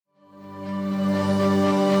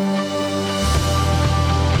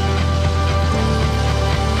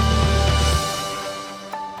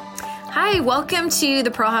welcome to the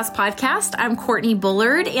Pearl House Podcast. I'm Courtney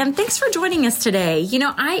Bullard, and thanks for joining us today. You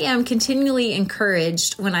know, I am continually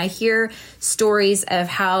encouraged when I hear stories of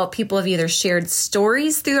how people have either shared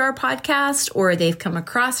stories through our podcast or they've come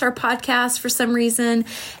across our podcast for some reason.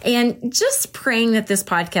 And just praying that this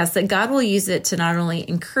podcast, that God will use it to not only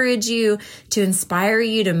encourage you, to inspire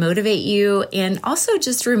you, to motivate you, and also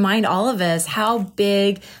just remind all of us how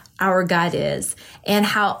big our God is and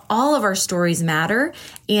how all of our stories matter.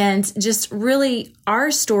 And just really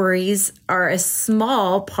our stories are a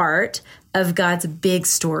small part of God's big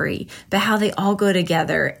story, but how they all go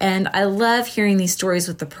together. And I love hearing these stories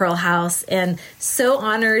with the Pearl House, and so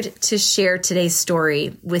honored to share today's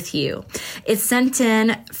story with you. It's sent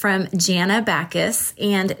in from Jana Baccus,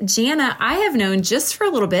 and Jana, I have known just for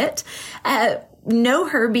a little bit. Know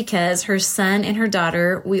her because her son and her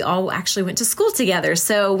daughter, we all actually went to school together.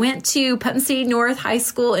 So went to Putnam City North High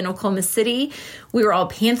School in Oklahoma City. We were all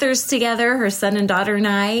Panthers together, her son and daughter and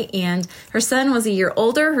I, and her son was a year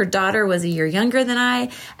older. Her daughter was a year younger than I.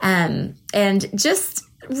 And just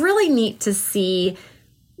really neat to see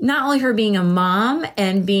not only her being a mom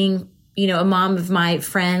and being a mom of my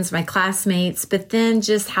friends, my classmates, but then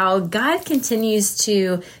just how God continues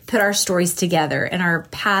to put our stories together and our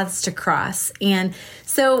paths to cross. And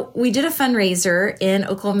so we did a fundraiser in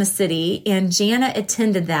Oklahoma City, and Jana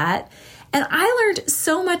attended that. And I learned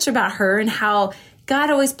so much about her and how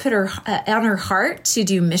God always put her on her heart to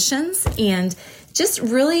do missions, and just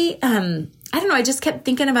really, I just kept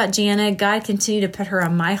thinking about Jana. God continued to put her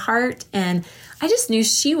on my heart, and I just knew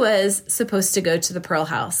she was supposed to go to the Pearl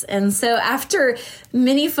House. And so after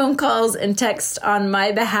many phone calls and texts on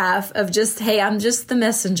my behalf of just, hey, I'm just the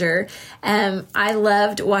messenger, I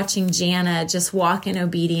loved watching Jana just walk in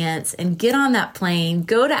obedience and get on that plane,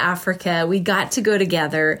 go to Africa. We got to go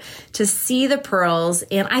together to see the pearls.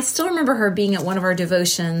 And I still remember her being at one of our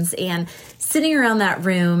devotions and sitting around that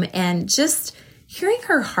room and just hearing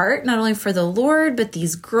her heart, not only for the Lord, but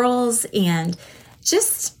these girls, and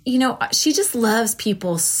just, she just loves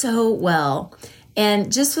people so well,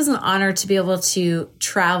 and just was an honor to be able to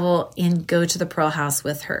travel and go to the Pearl House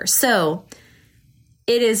with her. So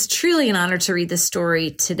it is truly an honor to read this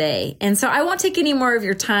story today. And so I won't take any more of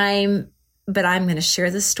your time, but I'm going to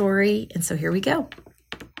share this story. And so here we go.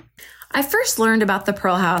 I first learned about the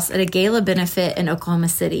Pearl House at a gala benefit in Oklahoma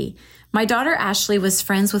City. My daughter Ashley was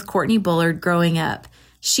friends with Courtney Bullard growing up.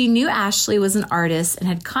 She knew Ashley was an artist and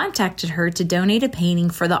had contacted her to donate a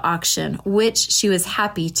painting for the auction, which she was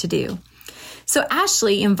happy to do. So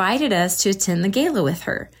Ashley invited us to attend the gala with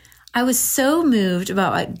her. I was so moved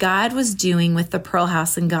about what God was doing with the Pearl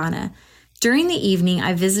House in Ghana. During the evening,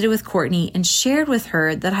 I visited with Courtney and shared with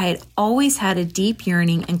her that I had always had a deep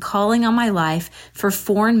yearning and calling on my life for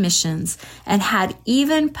foreign missions, and had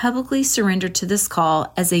even publicly surrendered to this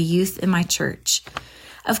call as a youth in my church.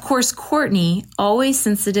 Of course, Courtney, always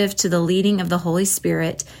sensitive to the leading of the Holy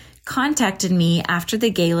Spirit, contacted me after the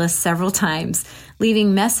gala several times,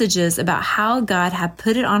 leaving messages about how God had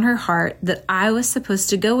put it on her heart that I was supposed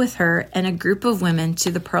to go with her and a group of women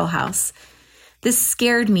to the Pearl House. This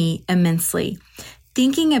scared me immensely,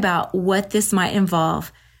 thinking about what this might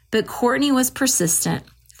involve, but Courtney was persistent,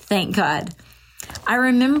 thank God. I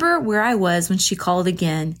remember where I was when she called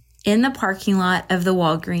again, in the parking lot of the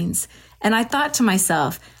Walgreens. And I thought to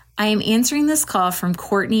myself, I am answering this call from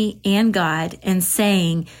Courtney and God and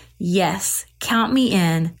saying, yes, count me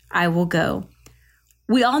in, I will go.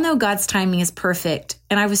 We all know God's timing is perfect.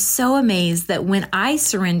 And I was so amazed that when I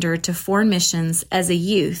surrendered to foreign missions as a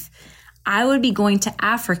youth, I would be going to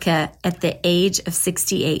Africa at the age of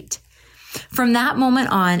 68. From that moment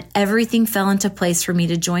on, everything fell into place for me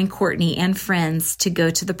to join Courtney and friends to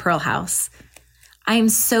go to the Pearl House. I am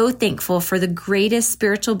so thankful for the greatest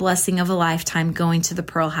spiritual blessing of a lifetime going to the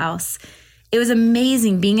Pearl House. It was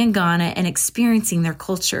amazing being in Ghana and experiencing their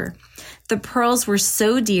culture. The pearls were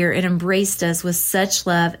so dear and embraced us with such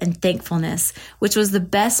love and thankfulness, which was the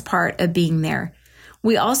best part of being there.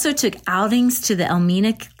 We also took outings to the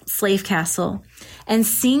Elmina slave castle, and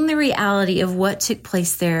seeing the reality of what took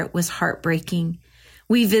place there was heartbreaking.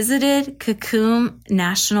 We visited Kakum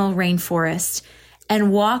National Rainforest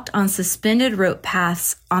and walked on suspended rope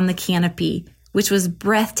paths on the canopy, which was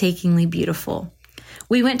breathtakingly beautiful.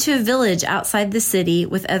 We went to a village outside the city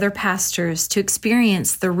with other pastors to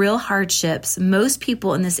experience the real hardships most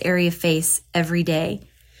people in this area face every day.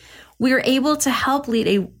 We were able to help lead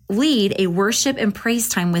a worship and praise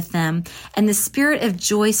time with them, and the spirit of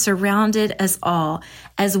joy surrounded us all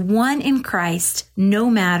as one in Christ, no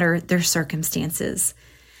matter their circumstances.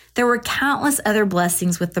 There were countless other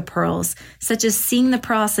blessings with the Pearls, such as seeing the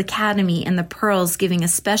Pearl House Academy and the Pearls giving a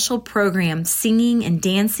special program, singing and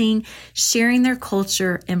dancing, sharing their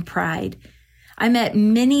culture and pride. I met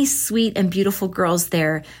many sweet and beautiful girls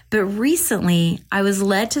there, but recently I was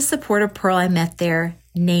led to support a Pearl I met there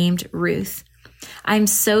named Ruth. I'm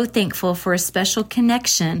so thankful for a special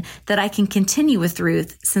connection that I can continue with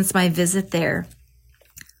Ruth since my visit there.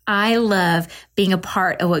 I love being a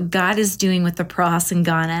part of what God is doing with the Pearl House in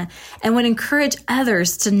Ghana and would encourage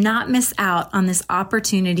others to not miss out on this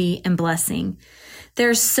opportunity and blessing. There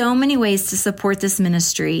are so many ways to support this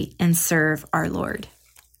ministry and serve our Lord.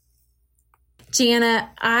 Jana,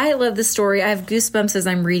 I love the story. I have goosebumps as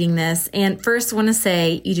I'm reading this. And first, I want to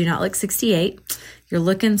say you do not look 68. You're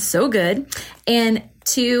looking so good. And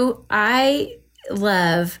two, I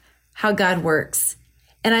love how God works.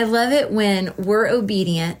 And I love it when we're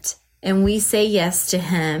obedient and we say yes to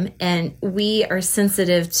Him and we are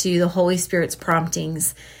sensitive to the Holy Spirit's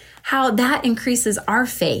promptings, how that increases our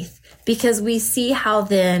faith. Because we see how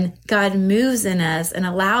then God moves in us and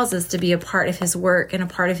allows us to be a part of His work and a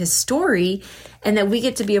part of His story, and that we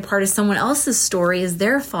get to be a part of someone else's story as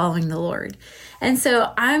they're following the Lord. And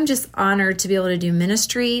so I'm just honored to be able to do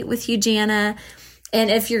ministry with you, Jana. And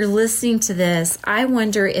if you're listening to this, I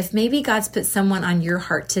wonder if maybe God's put someone on your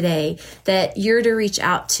heart today that you're to reach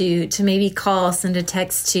out to maybe call, send a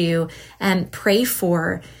text to, and pray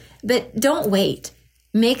for. But don't wait.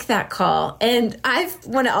 Make that call. And I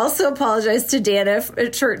want to also apologize to Jana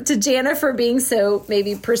for being so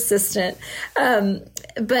maybe persistent.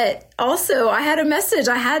 But also I had a message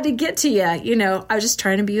I had to get to you. I was just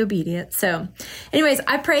trying to be obedient. So anyways,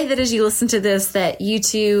 I pray that as you listen to this, that you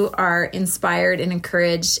too are inspired and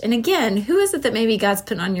encouraged. And again, who is it that maybe God's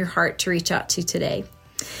put on your heart to reach out to today?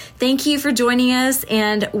 Thank you for joining us.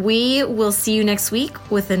 And we will see you next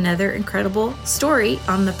week with another incredible story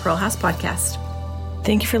on the Pearl House Podcast.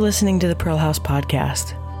 Thank you for listening to the Pearl House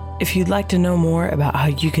Podcast. If you'd like to know more about how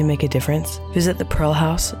you can make a difference, visit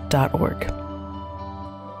thepearlhouse.org.